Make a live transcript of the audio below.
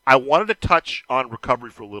I wanted to touch on recovery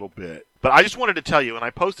for a little bit, but I just wanted to tell you, and I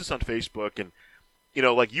post this on Facebook, and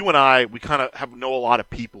like you and I, we kind of know a lot of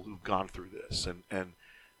people who've gone through this, and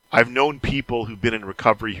I've known people who've been in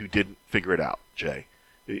recovery who didn't figure it out, Jay,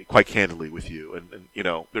 quite candidly with you, and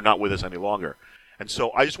they're not with us any longer. And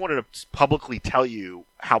so I just wanted to publicly tell you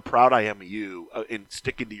how proud I am of you in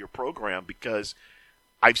sticking to your program, because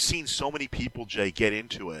I've seen so many people, Jay, get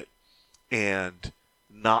into it and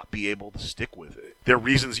not be able to stick with it. There are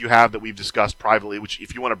reasons you have that we've discussed privately, which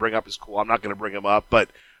if you want to bring up is cool. I'm not going to bring them up, but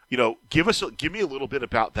give me a little bit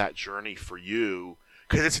about that journey for you,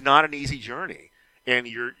 because it's not an easy journey, and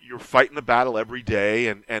you're fighting the battle every day,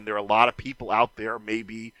 and there are a lot of people out there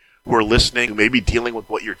maybe who are listening, who may be dealing with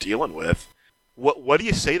what you're dealing with. What do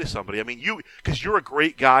you say to somebody? I mean, because you're a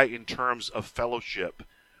great guy in terms of fellowship.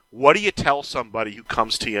 What do you tell somebody who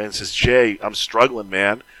comes to you and says, Jay, I'm struggling,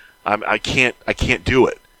 man. I can't do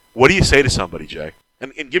it. What do you say to somebody, Jay?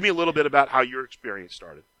 And give me a little bit about how your experience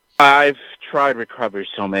started. I've tried recovery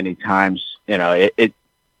so many times. It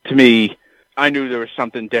to me, I knew there was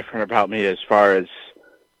something different about me as far as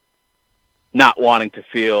not wanting to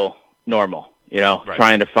feel normal, Right.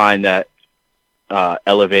 Trying to find that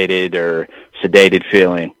elevated or sedated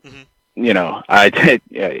feeling. Mm-hmm.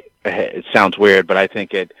 It sounds weird, but I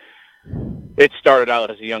think it started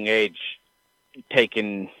out as a young age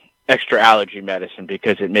taking extra allergy medicine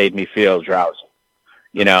because it made me feel drowsy.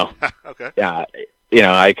 Okay. Yeah.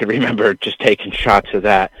 I could remember just taking shots of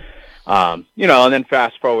that. And then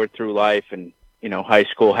fast forward through life, and high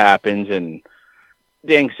school happens, and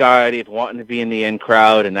the anxiety of wanting to be in the in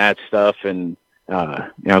crowd and that stuff, and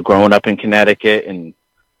growing up in Connecticut and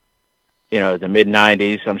the mid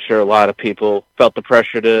 '90s, I'm sure a lot of people felt the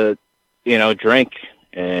pressure to drink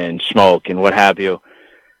and smoke and what have you.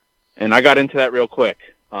 And I got into that real quick.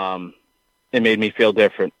 It made me feel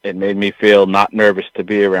different. It made me feel not nervous to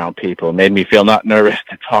be around people. It made me feel not nervous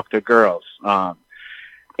to talk to girls. I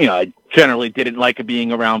generally didn't like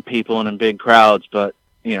being around people and in big crowds, but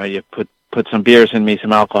you put some beers in me,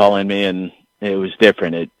 some alcohol in me, and it was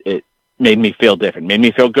different. It made me feel different. Made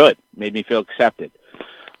me feel good. Made me feel accepted.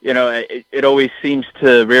 It always seems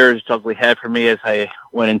to rear its ugly head for me as I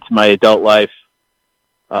went into my adult life.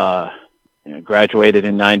 Graduated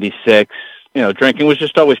in '96. Drinking was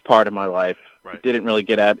just always part of my life. Right. It didn't really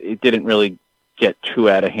get too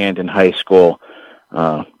out of hand in high school.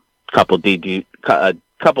 Couple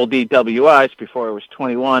DWIs before I was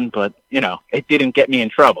 21, but it didn't get me in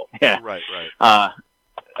trouble. Yeah. Right. But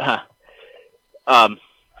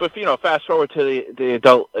fast forward to the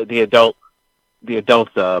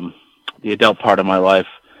adult part of my life,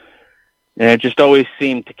 and it just always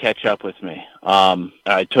seemed to catch up with me.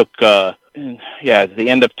 I took at the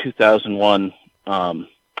end of 2001, I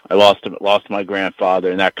lost my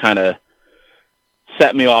grandfather, and that kind of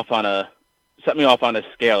set me off on a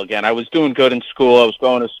scale again. I was doing good in school. I was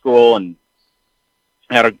going to school and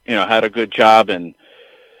had a good job and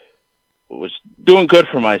was doing good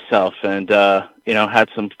for myself. And had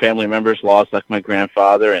some family members lost, like my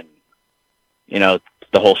grandfather, and the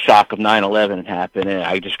whole shock of 9/11 happened, and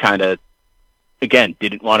I just kind of again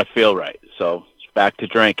didn't want to feel right. So back to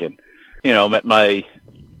drinking. Met my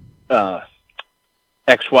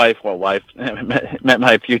ex-wife, met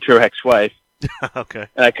my future ex-wife. Okay.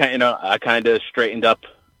 And I kind of straightened up,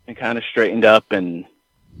 and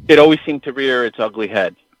it always seemed to rear its ugly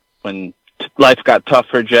head when life got tough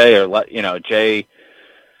for Jay, or Jay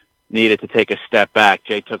needed to take a step back.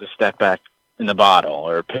 Jay took a step back in the bottle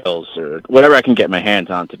or pills or whatever I can get my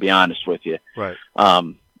hands on, to be honest with you. Right.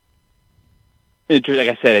 Like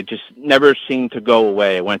I said, it just never seemed to go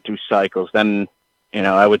away. I went through cycles. Then,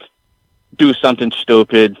 I would do something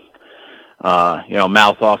stupid,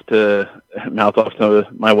 mouth off to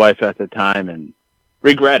my wife at the time and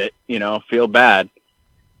regret it, feel bad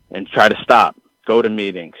and try to stop, go to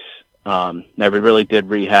meetings. Never really did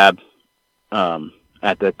rehab,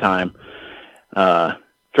 at that time.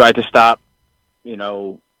 Tried to stop,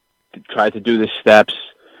 tried to do the steps,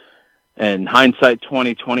 and hindsight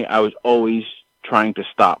 2020, I was always trying to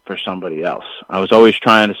stop for somebody else. I was always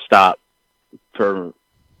trying to stop for,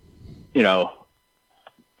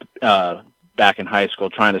 back in high school,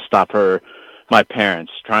 trying to stop for my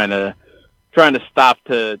parents, trying to stop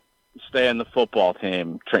to stay on the football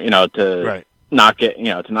team, to Right. not get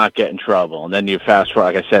in trouble. And then you fast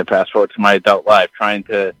forward to my adult life, trying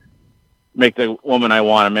to make the woman I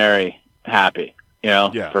want to marry happy,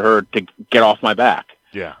 for her to get off my back.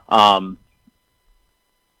 Yeah.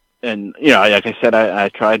 And, like I said, I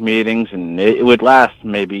tried meetings, and it would last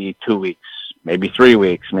maybe 2 weeks, maybe 3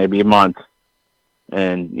 weeks, maybe a month.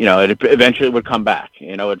 And, it eventually would come back.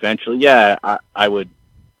 Eventually, I would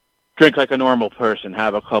drink like a normal person,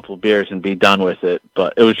 have a couple beers and be done with it.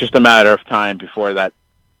 But it was just a matter of time before that,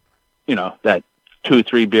 that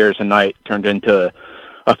 2-3 beers a night turned into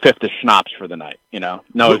a fifth of schnapps for the night. No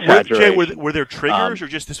exaggeration. Jay, were there triggers, or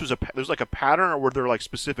just there was like a pattern, or were there like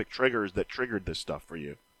specific triggers that triggered this stuff for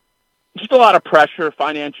you? Just a lot of pressure,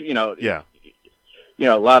 financial. Yeah.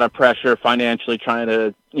 A lot of pressure financially, trying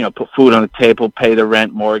to put food on the table, pay the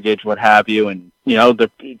rent, mortgage, what have you, and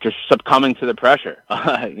just succumbing to the pressure.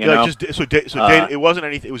 It wasn't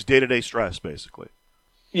anything. It was day-to-day stress, basically.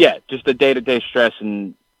 Yeah, just the day-to-day stress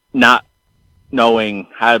and not knowing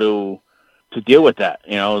how to deal with that.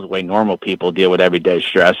 The way normal people deal with everyday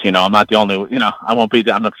stress. I'm not the only. I won't be.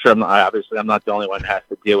 I'm not sure. Obviously, I'm not the only one that has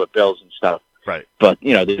to deal with bills and stuff. Right. But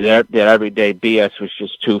that everyday BS was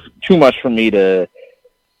just too much for me to.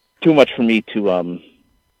 Too much for me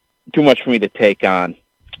to take on.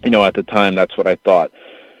 At the time, that's what I thought.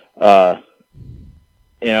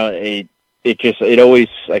 It always,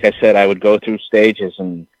 like I said, I would go through stages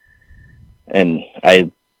and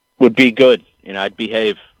I would be good. I'd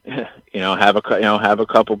behave. Have a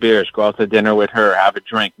couple beers, go out to dinner with her, have a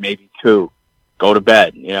drink, maybe 2, go to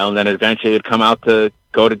bed. And then eventually it'd come out to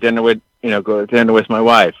go to dinner with my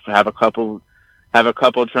wife, have a couple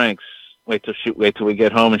drinks. Wait till we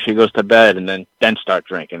get home and she goes to bed, and then start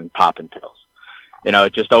drinking and popping pills.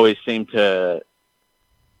 It just always seemed to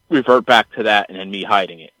revert back to that, and then me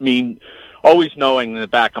hiding it. Always knowing in the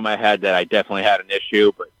back of my head that I definitely had an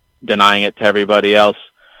issue, but denying it to everybody else.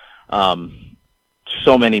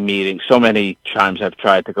 So many meetings, so many times I've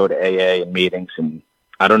tried to go to AA and meetings, and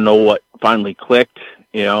I don't know what finally clicked.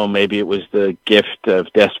 Maybe it was the gift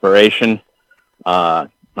of desperation. My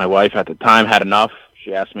wife at the time had enough.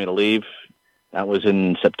 She asked me to leave. That was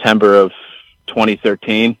in September of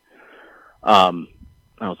 2013. I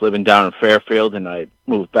was living down in Fairfield, and I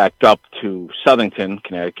moved back up to Southington,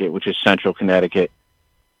 Connecticut, which is central Connecticut.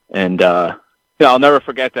 And I'll never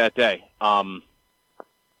forget that day. It was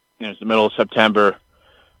the middle of September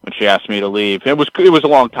when she asked me to leave. It was a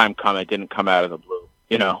long time coming. It didn't come out of the blue.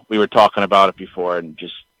 We were talking about it before, and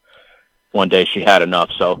just one day she had enough.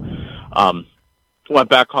 So went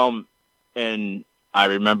back home, and I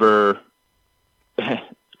remember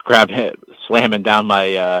slamming down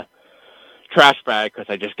my trash bag because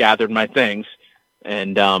I just gathered my things,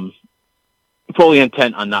 and fully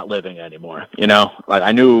intent on not living anymore. Like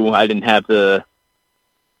I knew I didn't have the,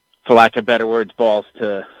 for lack of better words, balls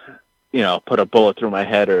to, put a bullet through my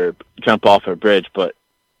head or jump off a bridge. But,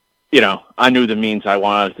 I knew the means I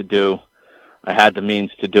wanted to do. I had the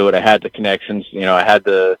means to do it. I had the connections. I had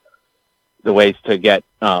the ways to get,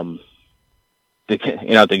 to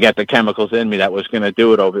get the chemicals in me that was going to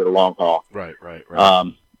do it over the long haul. Right.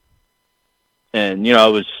 And, I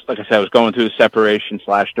was, like I said, I was going through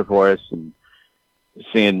separation/divorce and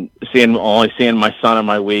only seeing my son on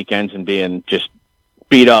my weekends and being just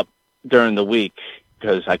beat up during the week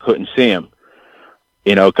because I couldn't see him.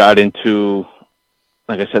 Got into,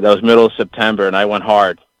 like I said, that was middle of September, and I went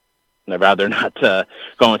hard. And I'd rather not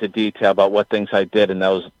go into detail about what things I did, and that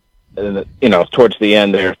was, towards the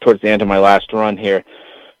end of my last run here.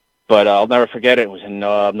 But I'll never forget it. It was in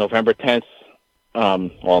November 10th.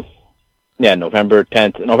 November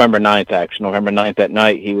 9th, actually. November 9th at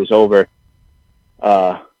night, he was over,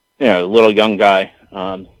 a little young guy.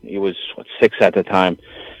 He was 6 at the time.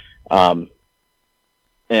 And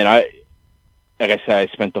like I said, I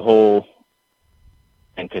spent the whole,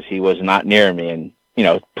 and because he was not near me, and,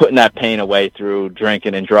 putting that pain away through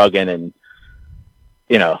drinking and drugging and,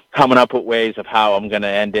 coming up with ways of how I'm going to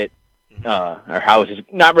end it, or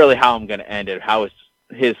not really how I'm going to end it, how is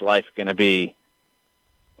his life going to be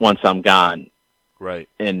once I'm gone. Right.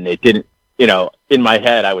 And it didn't, in my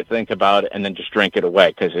head, I would think about it and then just drink it away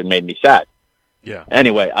because it made me sad. Yeah.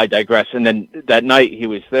 Anyway, I digress. And then that night he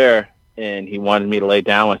was there and he wanted me to lay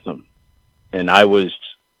down with him. And I was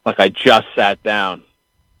like, I just sat down,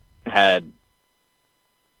 had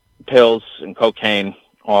pills and cocaine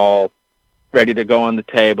all ready to go on the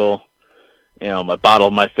table. My bottle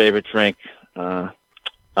of my favorite drink,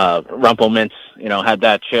 Rumple Mints, had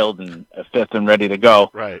that chilled and a fifth and ready to go.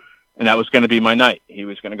 Right. And that was going to be my night. He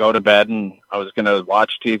was going to go to bed and I was going to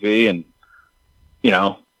watch TV and,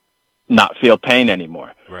 not feel pain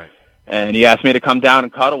anymore. Right. And he asked me to come down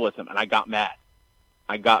and cuddle with him. And I got mad.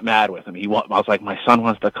 I got mad with him. I was like, my son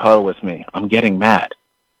wants to cuddle with me. I'm getting mad.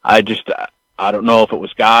 I don't know if it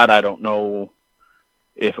was God. I don't know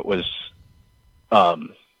if it was, my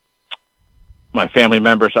family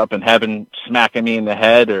members up in heaven smacking me in the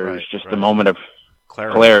head, or it was just a moment of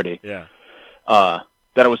clarity. Yeah.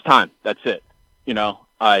 That it was time. That's it. It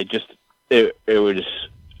was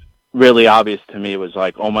really obvious to me was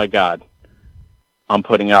like, oh my God, I'm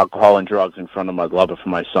putting alcohol and drugs in front of my love for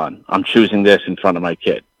my son. I'm choosing this in front of my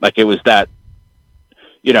kid. Like it was that,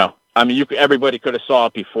 I mean, everybody could have saw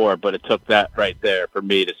it before, but it took that right there for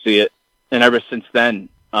me to see it. And ever since then,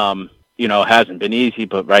 it hasn't been easy,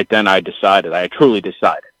 but right then I truly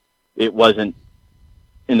decided. It wasn't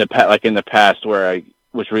in the past where I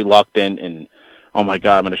was reluctant and, oh my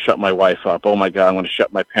God, I'm going to shut my wife up. Oh my God, I'm going to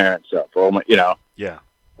shut my parents up. Yeah.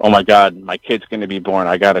 Oh my God, my kid's going to be born.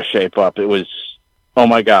 I got to shape up. It was, oh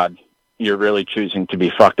my God, you're really choosing to be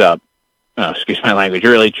fucked up. Excuse my language.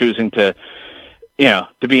 You're really choosing to,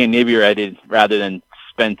 to be inebriated rather than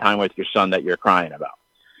spend time with your son that you're crying about.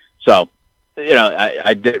 So,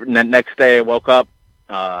 I did. The next day I woke up,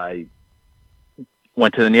 I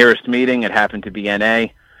went to the nearest meeting. It happened to be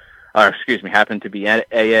happened to be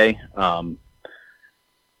AA. And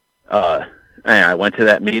I went to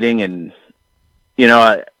that meeting and,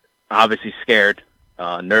 I obviously scared,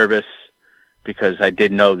 nervous, because I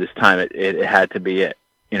did know this time it had to be it.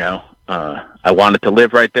 I wanted to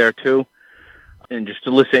live right there too. And just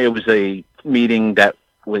to listen, it was a meeting that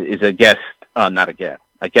is a guest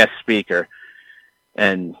speaker.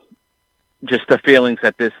 And just the feelings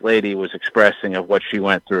that this lady was expressing of what she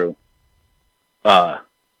went through, I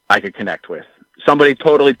could connect with. Somebody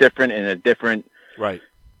totally different in a different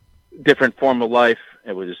form of life.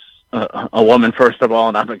 It was a woman, first of all,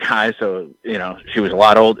 and I'm a guy, so she was a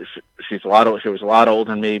lot older. She was a lot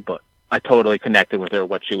older than me, but I totally connected with her,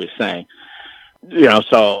 what she was saying.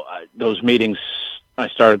 So those meetings, I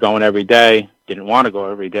started going every day. Didn't want to go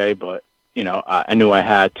every day, but I knew I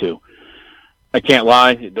had to. I can't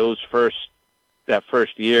lie. That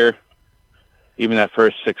first year, even that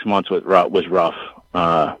first 6 months was rough.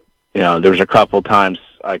 There was a couple times,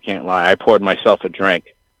 I can't lie, I poured myself a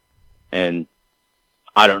drink, and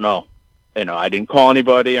I don't know. I didn't call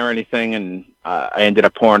anybody or anything, and I ended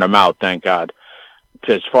up pouring them out, thank God.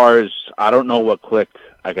 As far as, I don't know what clicked.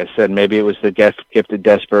 Like I said, maybe it was the gift of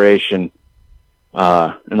desperation.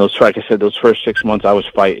 And like I said, those first 6 months, I was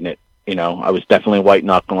fighting it. I was definitely white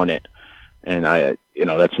knuckling it. And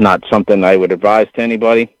that's not something I would advise to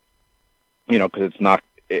anybody, because it's not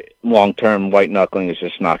long-term. White knuckling is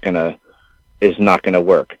just not gonna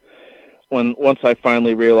work. Once I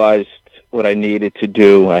finally realized what I needed to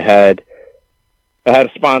do, I had a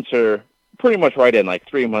sponsor pretty much right in, like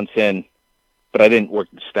 3 months in, but I didn't work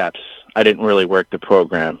the steps. I didn't really work the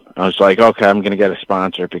program. I was like, okay, I'm going to get a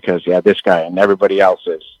sponsor because, this guy and everybody else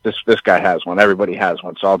is. This guy has one. Everybody has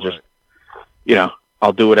one. So I'll just,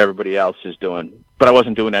 I'll do what everybody else is doing. But I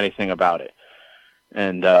wasn't doing anything about it.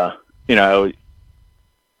 And,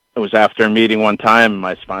 it was after a meeting one time,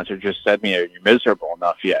 my sponsor just said to me, are you miserable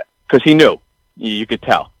enough yet? Because he knew. You could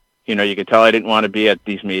tell. You could tell I didn't want to be at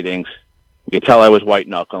these meetings. You could tell I was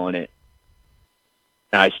white-knuckling it.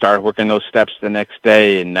 And I started working those steps the next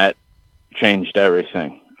day, and that changed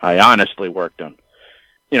everything. I honestly worked them.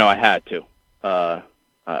 I had to.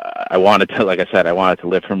 I wanted to, like I said, I wanted to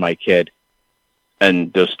live for my kid.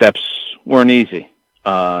 And those steps weren't easy.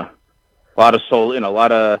 A lot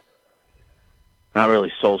of not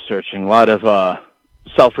really soul searching, a lot of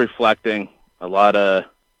self-reflecting, brought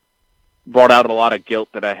out a lot of guilt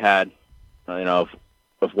that I had, of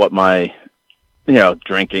what my,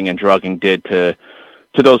 drinking and drugging did to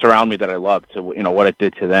those around me that I loved, to, what it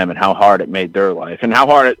did to them and how hard it made their life and how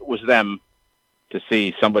hard it was them to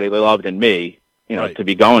see somebody they loved in me, to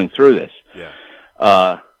be going through this.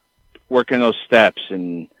 Yeah. Working those steps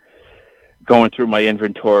and going through my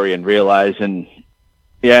inventory and realizing,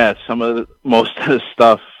 most of the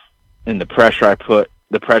stuff and the pressure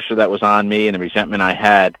that was on me and the resentment I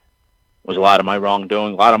had was a lot of my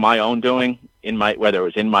wrongdoing, a lot of my own doing whether it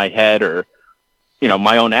was in my head or,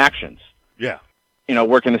 my own actions. Yeah.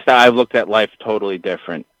 Working the style, I've looked at life totally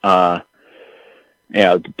different. The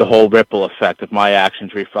whole ripple effect of my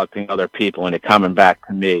actions reflecting other people and it coming back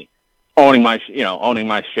to me, owning my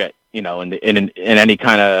shit, in any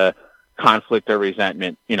kind of conflict or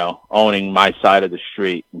resentment, owning my side of the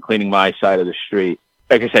street and cleaning my side of the street.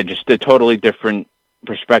 Like I said, just a totally different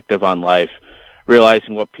perspective on life,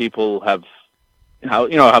 realizing what people have, how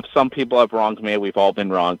some people have wronged me. We've all been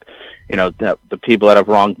wronged, that the people that have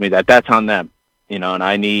wronged me, that's on them,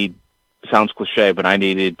 and sounds cliche, but I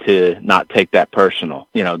needed to not take that personal.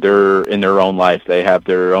 They're in their own life. They have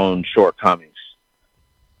their own shortcomings.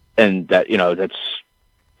 And that, that's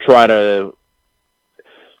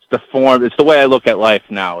it's the way I look at life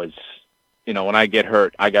now is, when I get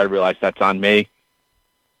hurt, I got to realize that's on me.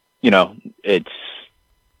 It's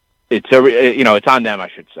on them, I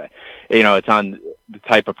should say. It's on the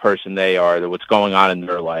type of person they are, what's going on in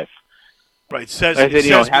their life. Right. It says I said,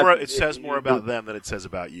 it says more about them than it says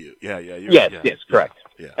about you. Yeah. Yes, correct.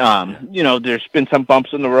 There's been some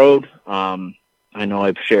bumps in the road. I know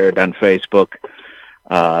I've shared on Facebook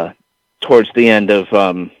towards the end of,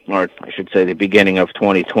 or I should say the beginning of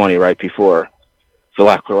 2020, right before, for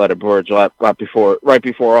lack of better words, right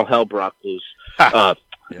before all hell broke loose. Hell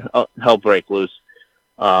break loose.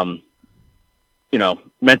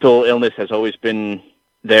 Mental illness has always been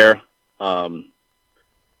there.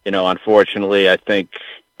 Unfortunately, I think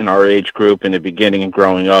in our age group in the beginning and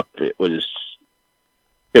growing up, it was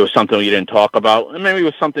something we didn't talk about, and maybe it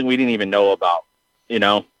was something we didn't even know about.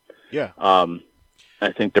 Yeah.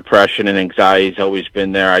 I think depression and anxiety has always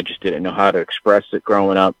been there. I just didn't know how to express it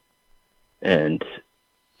growing up, and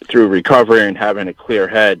through recovery and having a clear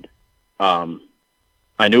head, I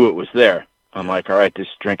knew it was there. I'm like, all right, this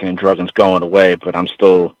drinking and drugging's going away, but I'm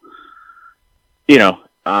still,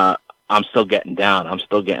 I'm still getting down. I'm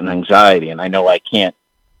still getting anxiety, and I know I can't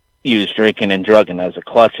use drinking and drugging as a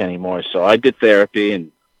crutch anymore. So I did therapy,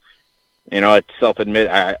 and I self-admit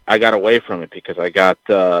I got away from it because I got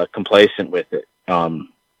complacent with it.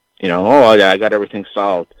 I got everything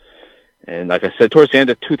solved. And like I said, towards the end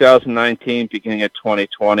of 2019, beginning of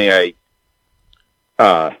 2020,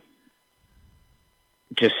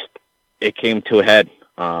 it came to a head.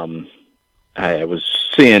 I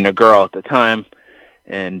was seeing a girl at the time,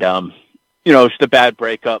 and it was just a bad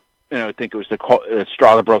breakup. I think it was the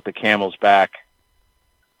straw that broke the camel's back.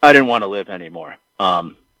 I didn't want to live anymore.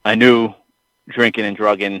 I knew drinking and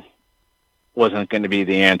drugging wasn't going to be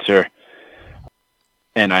the answer,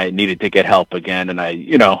 and I needed to get help again. And I,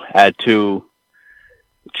 had to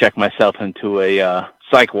check myself into a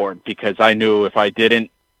psych ward because I knew if I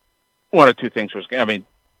didn't, one of two things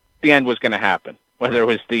the end was going to happen. Whether it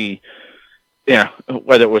was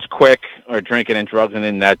whether it was quick or drinking and drugging,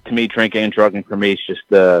 and that to me, drinking and drugging for me is just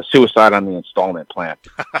the suicide on the installment plan.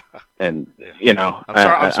 And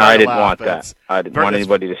I didn't want that. I didn't want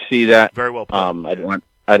anybody to see that. Very well put. I didn't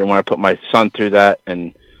want to put my son through that,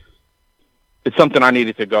 and it's something I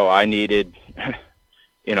needed to go. I needed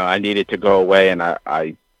to go away, and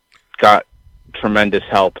I got tremendous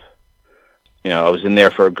help. I was in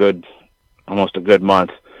there for almost a good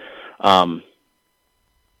month.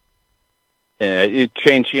 It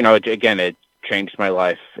changed, it changed my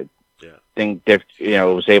life.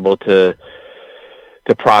 Was able to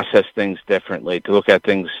process things differently, to look at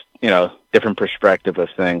things, different perspective of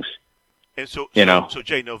things. And so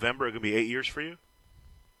Jay, November is going to be 8 years for you?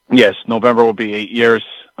 Yes, November will be 8 years.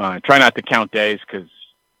 Try not to count days because,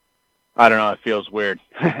 I don't know, it feels weird.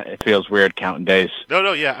 It feels weird counting days.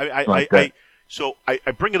 No, yeah.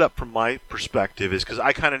 I bring it up from my perspective is because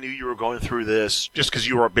I kind of knew you were going through this just because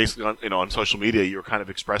you were basically on social media. You were kind of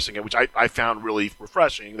expressing it, which I found really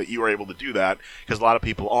refreshing that you were able to do that because a lot of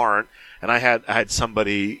people aren't. And I had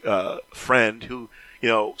somebody, friend who,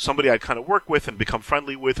 somebody I'd kind of worked with and become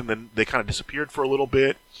friendly with, and then they kind of disappeared for a little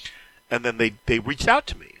bit. And then they reached out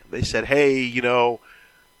to me. They said, hey,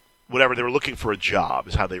 whatever, they were looking for a job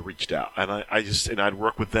is how they reached out. And I'd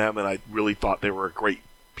work with them, and I really thought they were great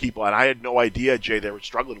people, and I had no idea, Jay, they were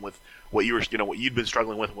struggling with what you'd been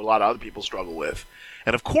struggling with, and what a lot of other people struggle with.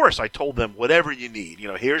 And of course, I told them whatever you need.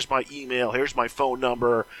 Here's my email, here's my phone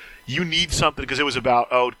number. You need something because it was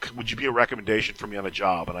about, would you be a recommendation for me on a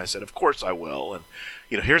job? And I said, of course I will. And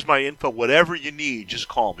here's my info. Whatever you need, just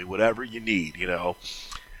call me. Whatever you need.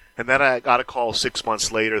 And then I got a call 6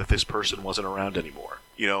 months later that this person wasn't around anymore.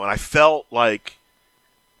 And I felt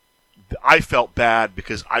bad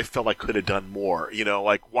because I felt I could have done more.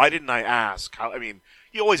 Why didn't I ask?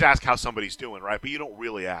 You always ask how somebody's doing, right? But you don't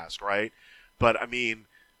really ask, right? But my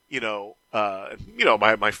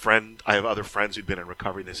friend, I have other friends who'd been in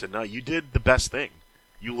recovery, and they said, no, you did the best thing.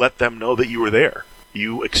 You let them know that you were there.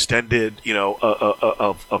 You extended,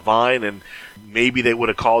 a vine, and maybe they would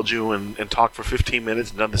have called you and talked for 15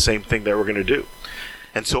 minutes and done the same thing they were going to do.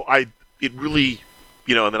 And so it really,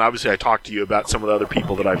 and then obviously I talked to you about some of the other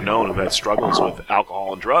people that I've known who've had struggles with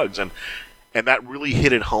alcohol and drugs, and that really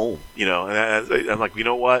hit it home, and I'm like, you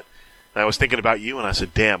know what? And I was thinking about you, and I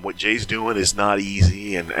said, damn, what Jay's doing is not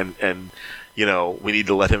easy, and we need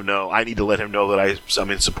to let him know. I need to let him know that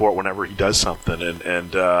I'm in support whenever he does something,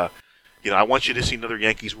 and I want you to see another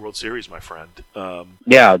Yankees World Series, my friend.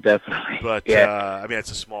 Yeah, definitely. But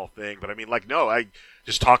it's a small thing, but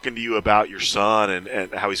just talking to you about your son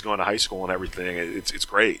and how he's going to high school and everything, it's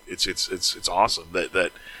great. It's awesome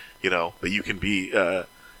that you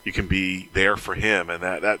can be there for him, and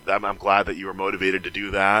that I'm glad that you were motivated to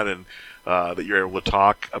do that, and that you're able to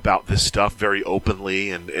talk about this stuff very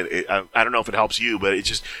openly. And I don't know if it helps you, but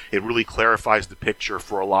it really clarifies the picture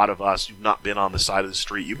for a lot of us who've not been on the side of the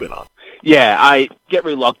street you've been on. Yeah, I get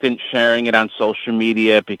reluctant sharing it on social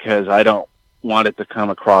media because I don't want it to come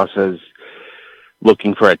across as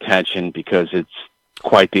looking for attention, because it's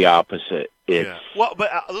quite the opposite. Yeah. Well,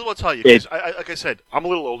 but I'll tell you, because like I said, I'm a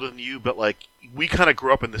little older than you, but like we kind of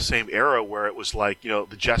grew up in the same era where it was like, the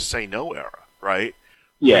Just Say No era, right?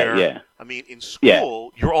 Yeah, where, I mean, in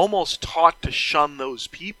school, you're almost taught to shun those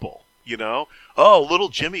people, Oh, little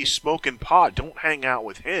Jimmy's smoking pot. Don't hang out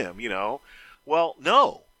with him, Well,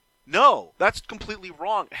 no, that's completely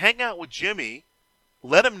wrong. Hang out with Jimmy.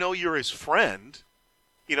 Let him know you're his friend.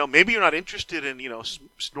 Maybe you're not interested in,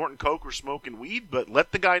 snorting coke or smoking weed, but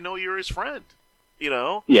let the guy know you're his friend,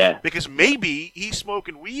 Yeah. Because maybe he's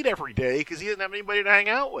smoking weed every day because he doesn't have anybody to hang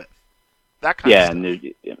out with. That kind of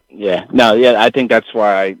stuff. Yeah. No, yeah, I think that's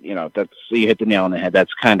why you hit the nail on the head.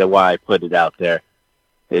 That's kind of why I put it out there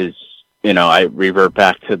is, I revert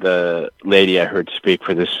back to the lady I heard speak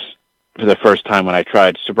for the first time when I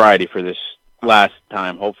tried sobriety for this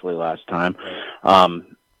hopefully last time.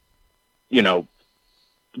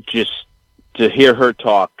 Just to hear her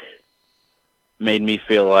talk made me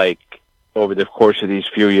feel like over the course of these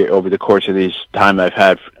time I've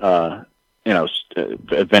had,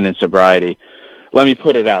 been in sobriety, let me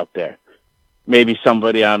put it out there. Maybe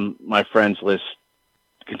somebody on my friends list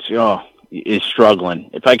can say, is struggling.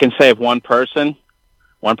 If I can save one person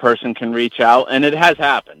can reach out, and it has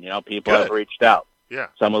happened. People have reached out. Yeah.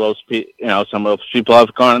 Some of those people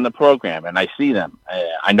have gone in the program, and I see them.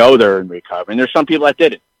 I know they're in recovery. And there's some people that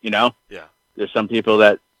didn't. Yeah. There's some people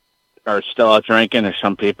that are still out drinking. There's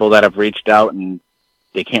some people that have reached out and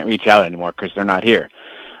they can't reach out anymore because they're not here.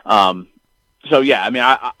 So yeah, I mean,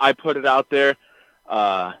 I put it out there.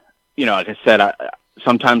 Like I said,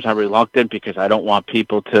 sometimes I'm reluctant because I don't want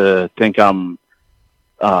people to think I'm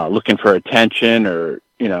looking for attention or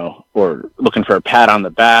looking for a pat on the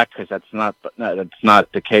back, because that's not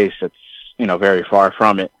the case. It's, very far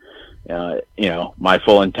from it. My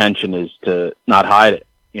full intention is to not hide it,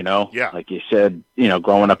 like you said,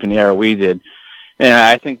 growing up in the era we did. And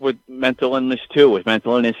I think with mental illness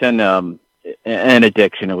and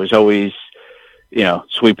addiction, it was always,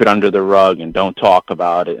 sweep it under the rug and don't talk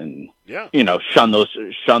about it, and, shun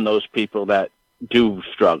those people that do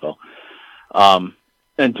struggle.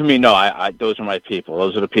 And to me, no, those are my people.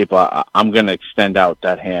 Those are the people I'm going to extend out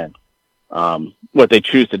that hand. What they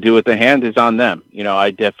choose to do with the hand is on them.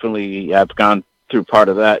 I definitely have gone through part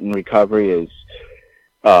of that in recovery. Is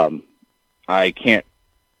I can't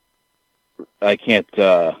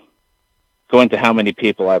go into how many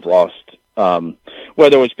people I've lost.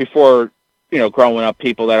 Whether it was before, growing up,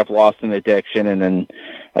 people that have lost an addiction, and then,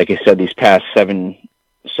 like I said, these past seven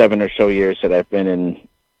or so years that I've been in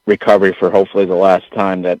recovery for hopefully the last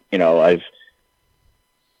time that, I've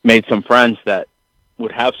made some friends that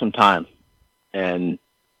would have some time, and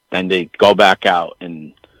then they go back out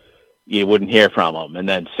and you wouldn't hear from them. And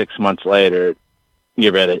then 6 months later,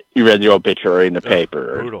 you read the obituary in the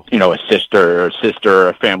paper, or, a sister or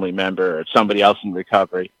a family member or somebody else in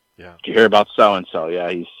recovery. Yeah. Did you hear about so-and-so?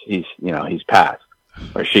 Yeah, he's passed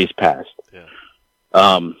or she's passed. Yeah.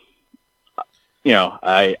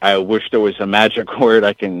 I wish there was a magic word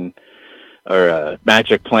or a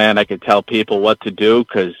magic plan I could tell people what to do,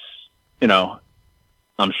 because,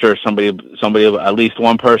 I'm sure somebody, at least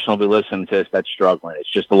one person will be listening to this that's struggling.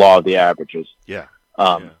 It's just the law of the averages. Yeah.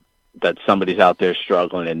 That somebody's out there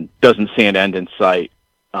struggling and doesn't see an end in sight,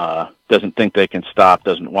 doesn't think they can stop,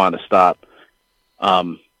 doesn't want to stop.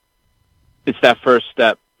 It's that first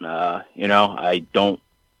step. I don't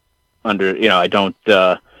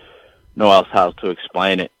know else how to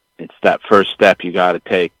explain it. It's that first step you got to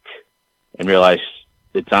take and realize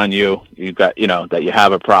it's on you. You got, that you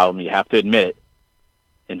have a problem. You have to admit it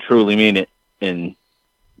and truly mean it, and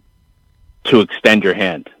to extend your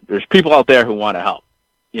hand. There's people out there who want to help.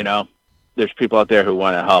 There's people out there who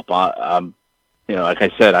want to help. Like I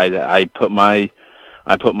said, I put my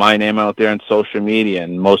name out there on social media,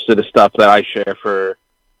 and most of the stuff that I share for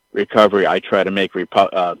recovery, I try to make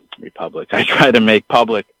public. I try to make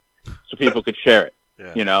public so people could share it.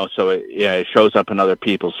 Yeah. So it shows up in other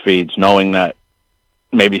people's feeds, knowing that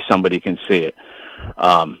maybe somebody can see it.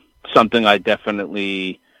 Something I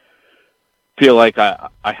definitely feel like I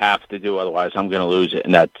have to do, otherwise I'm going to lose it,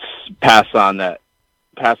 and that's pass on that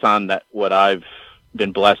what I've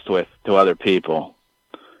been blessed with to other people.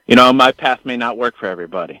 My path may not work for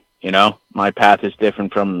everybody. My path is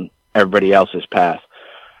different from everybody else's path,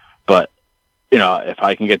 but if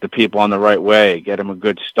I can get the people on the right way, get them a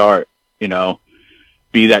good start, be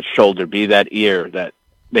that shoulder, be that ear that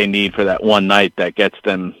they need for that one night that gets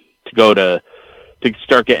them to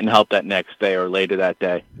start getting help that next day or later that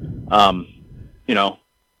day.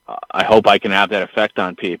 I hope I can have that effect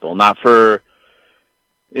on people, not for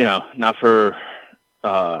like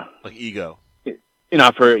ego,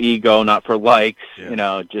 not for ego, not for likes,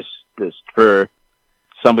 just for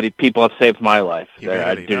people have saved my life.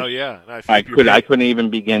 Humanity. I couldn't even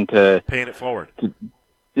begin to paying it forward.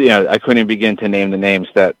 I couldn't even begin to name the names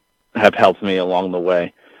that have helped me along the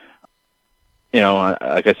way.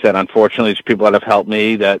 Like I said, unfortunately, there's people that have helped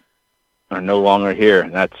me that are no longer here.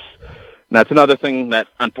 And that's another thing that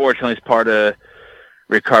unfortunately is part of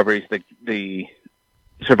recovery, is the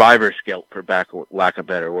survivor's guilt, for lack of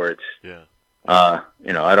better words. Yeah. I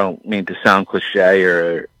don't mean to sound cliche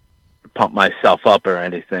or pump myself up or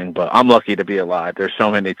anything, but I'm lucky to be alive. There's so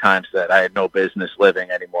many times that I had no business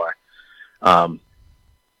living anymore. And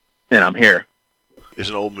I'm here. There's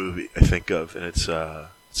an old movie I think of, and it's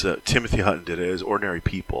Timothy Hutton did it. It's Ordinary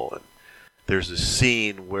People, and there's this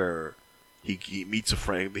scene where he meets a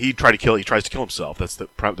friend. He tries to kill himself. That's the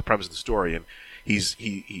premise of the story, and he's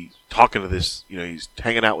talking to this. He's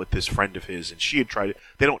hanging out with this friend of his, and she had tried.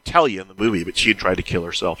 They don't tell you in the movie, but she had tried to kill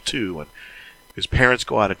herself too. And his parents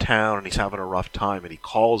go out of town, and he's having a rough time, and he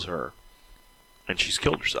calls her, and she's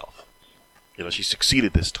killed herself. She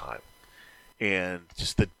succeeded this time. And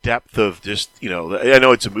just the depth of I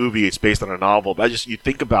know it's a movie, it's based on a novel, but you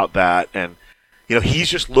think about that, and he's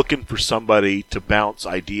just looking for somebody to bounce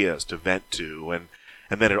ideas, to vent to, and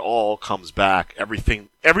then it all comes back. Everything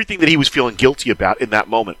that he was feeling guilty about in that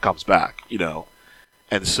moment comes back,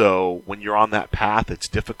 And so when you're on that path, it's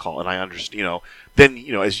difficult, and I understand. Then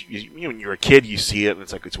as when you're a kid, you see it, and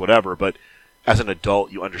it's like it's whatever. But as an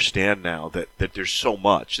adult, you understand now that there's so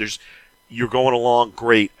much. You're going along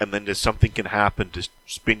great, and then just something can happen to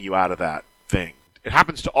spin you out of that thing. It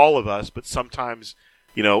happens to all of us, but sometimes,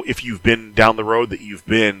 if you've been down the road that you've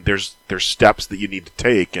been, there's steps that you need to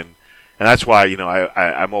take, and that's why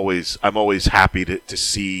I'm always happy to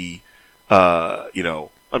see,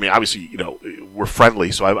 obviously we're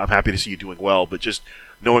friendly, so I'm happy to see you doing well, but just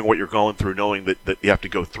knowing what you're going through, knowing that you have to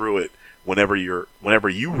go through it whenever you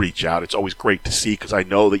reach out, it's always great to see, because I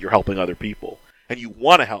know that you're helping other people. And you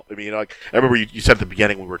want to help. I remember you said at the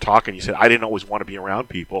beginning when we were talking, you said, I didn't always want to be around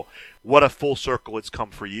people. What a full circle it's come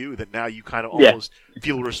for you, that now you kind of almost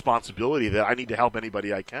feel a responsibility that I need to help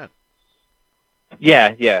anybody I can. Yeah.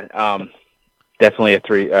 Definitely a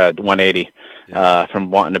 180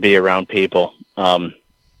 from wanting to be around people. I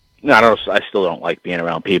still don't like being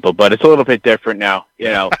around people, but it's a little bit different now,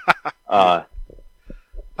 A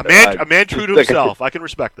man true to himself. I can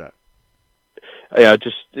respect that. Yeah,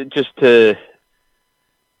 just to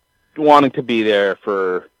wanting to be there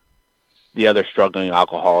for the other struggling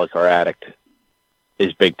alcoholic or addict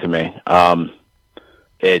is big to me.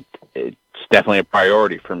 It's definitely a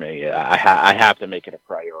priority for me. I have to make it a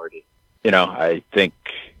priority. I think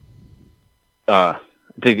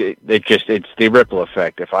it's the ripple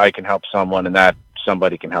effect. If I can help someone, and that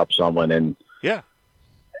somebody can help someone, and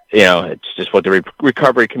it's just what the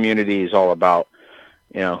recovery community is all about.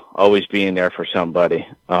 Always being there for somebody.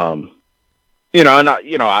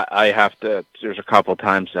 I have to, there's a couple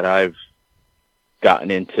times that I've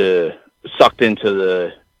gotten sucked into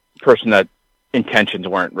the person that intentions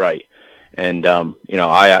weren't right. And,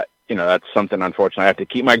 that's something, unfortunately, I have to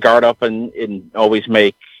keep my guard up and always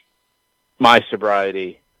make my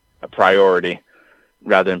sobriety a priority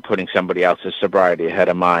rather than putting somebody else's sobriety ahead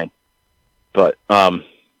of mine. But, I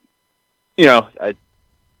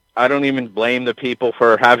don't even blame the people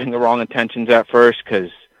for having the wrong intentions at first,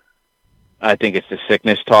 because I think it's the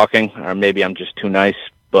sickness talking, or maybe I'm just too nice.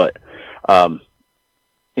 But, I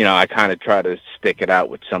kind of try to stick it out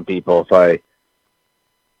with some people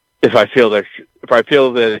if I feel that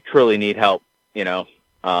they truly need help.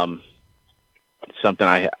 Something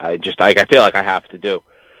I feel like I have to do.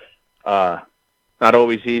 Not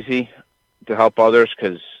always easy to help others,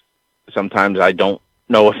 because sometimes I don't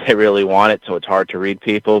know if they really want it, so it's hard to read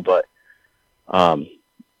people. But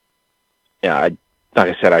like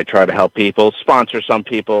I said, I try to help people, sponsor some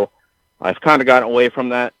people. I've kind of gotten away from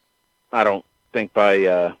that. I don't think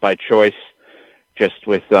by choice, just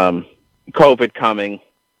with COVID coming,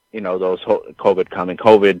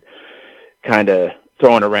 COVID kind of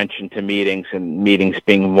throwing a wrench into meetings, and meetings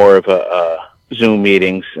being more of a Zoom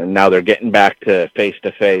meetings, and now they're getting back to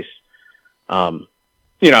face-to-face.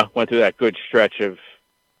 Went through that good stretch of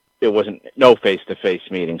it wasn't no face-to-face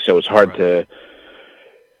meeting, so it was hard to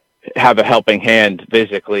have a helping hand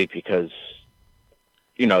physically because,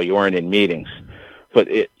 you weren't in meetings. But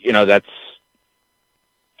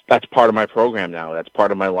that's part of my program now. That's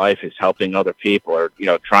part of my life, is helping other people, or,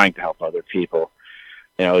 trying to help other people.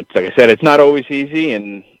 It's like I said, it's not always easy,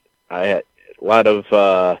 and I had a lot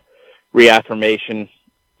of reaffirmation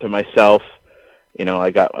to myself. You know,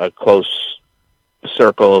 I got a close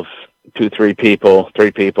circle of three people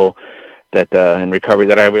that in recovery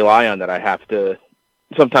that I rely on, that I have to,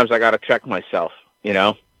 sometimes I got to check myself, you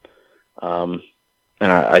know. And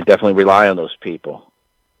I definitely rely on those people.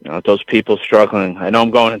 You know, those people struggling. I know I'm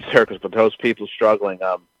going in circles, but those people struggling,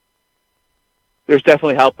 there's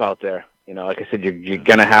definitely help out there. You know, like I said, you're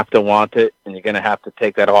going to have to want it, and you're going to have to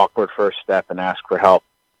take that awkward first step and ask for help.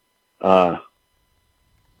 I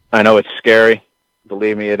know it's scary.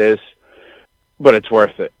 Believe me, it is. But it's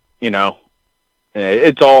worth it, you know.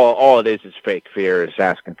 It's all it is fake fear, is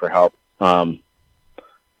asking for help.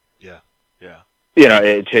 Yeah. You know,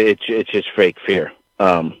 it's just fake fear.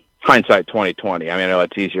 Hindsight 2020. I mean, I know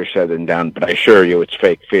it's easier said than done, but I assure you, it's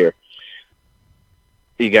fake fear.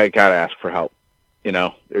 You got to ask for help. You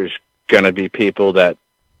know, there's going to be people that,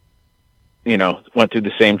 you know, went through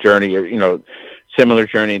the same journey, or, you know, similar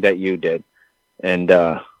journey that you did, and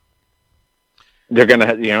they're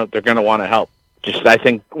gonna want to help. Just, I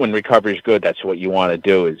think when recovery is good, that's what you want to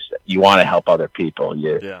do, is you want to help other people.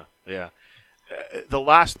 Yeah. The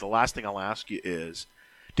last thing I'll ask you is,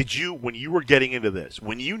 did you, when you were getting into this,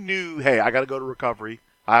 when you knew, hey, I got to go to recovery,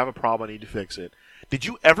 I have a problem, I need to fix it, did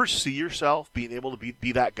you ever see yourself being able to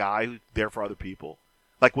be that guy who's there for other people?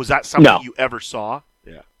 Like, was that something you ever saw?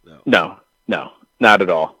 Yeah. No, not at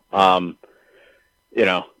all. You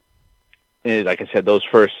know, like I said, those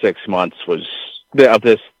first 6 months was of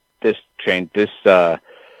this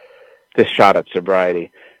shot at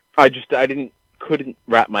sobriety. I couldn't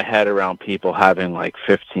wrap my head around people having like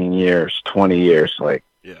 15 years, 20 years. Like,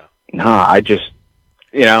 I just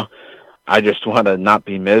want to not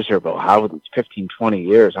be miserable. How would 15, 20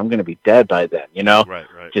 years? I'm going to be dead by then, you know? Right.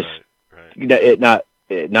 You know, it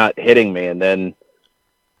not hitting me. And then,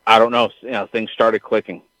 I don't know, you know, things started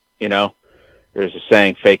clicking, you know? There's a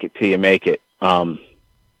saying, fake it till you make it. You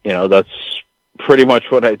know, that's pretty much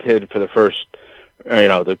what I did for the first, you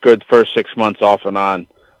know, the good first 6 months off and on.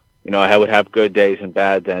 You know, I would have good days and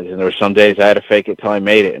bad days, and there were some days I had to fake it till I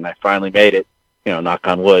made it, and I finally made it, you know, knock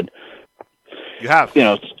on wood. You have. You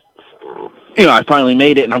know, I finally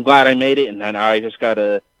made it, and I'm glad I made it, and then I just got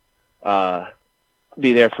to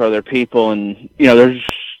be there for other people. And, you know, there's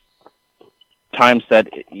times that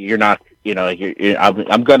you're not, you know,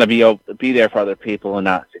 I'm going to be there for other people and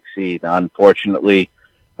not succeed. Unfortunately,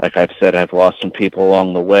 like I've said, I've lost some people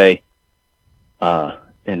along the way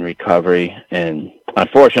in recovery, and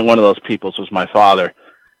unfortunately, one of those people was my father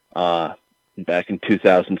back in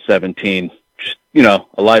 2017. Just, you know,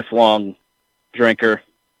 a lifelong drinker.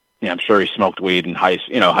 Yeah, I'm sure he smoked weed in high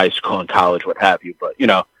school and college, what have you. But, you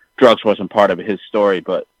know, drugs wasn't part of his story.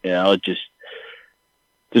 But, you know, just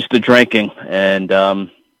the drinking, and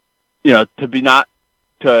you know,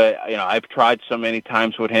 I've tried so many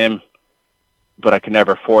times with him, but I can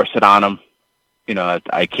never force it on him. You know,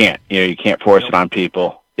 I can't. You know, you can't force it on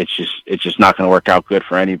people. It's just not going to work out good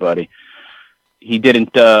for anybody. He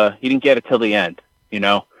didn't get it till the end. You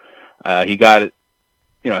know, he got it.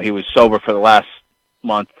 You know, he was sober for the last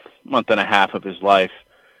month and a half of his life,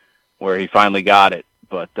 where he finally got it.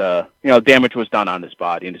 But you know, damage was done on his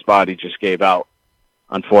body, and his body just gave out,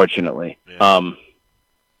 unfortunately. Yeah.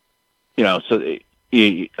 You know, so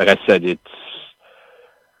like I said, it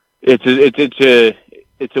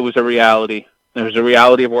was a reality. There was a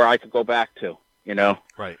reality of where I could go back to, you know?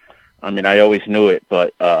 Right. I mean, I always knew it,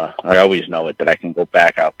 but I always know it, that I can go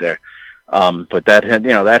back out there. But that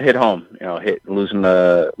hit home, you know, losing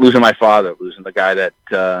my father, losing the guy that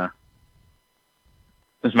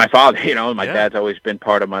was my father, you know. My dad's always been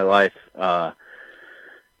part of my life. You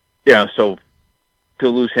know, so to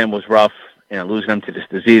lose him was rough. You know, losing him to this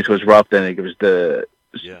disease was rough. Then it was the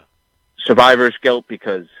survivor's guilt,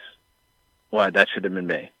 because, well, that should have been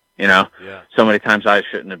me. You know, so many times I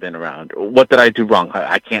shouldn't have been around. What did I do wrong?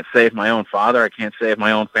 I can't save my own father. I can't save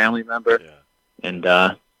my own family member. Yeah. And,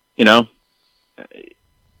 you know,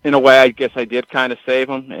 in a way, I guess I did kind of save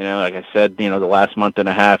him. You know, like I said, you know, the last month and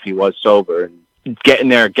a half he was sober and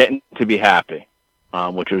getting to be happy,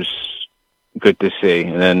 which was good to see.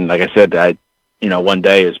 And then, like I said, you know, one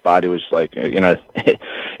day his body was like, you know,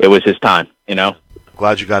 it was his time, you know.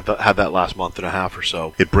 Glad you had that last month and a half or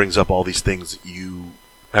so. It brings up all these things that you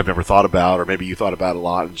have never thought about, or maybe you thought about a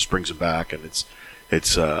lot, and just brings them back. And it's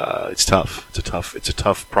tough. It's a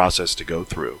tough process to go through.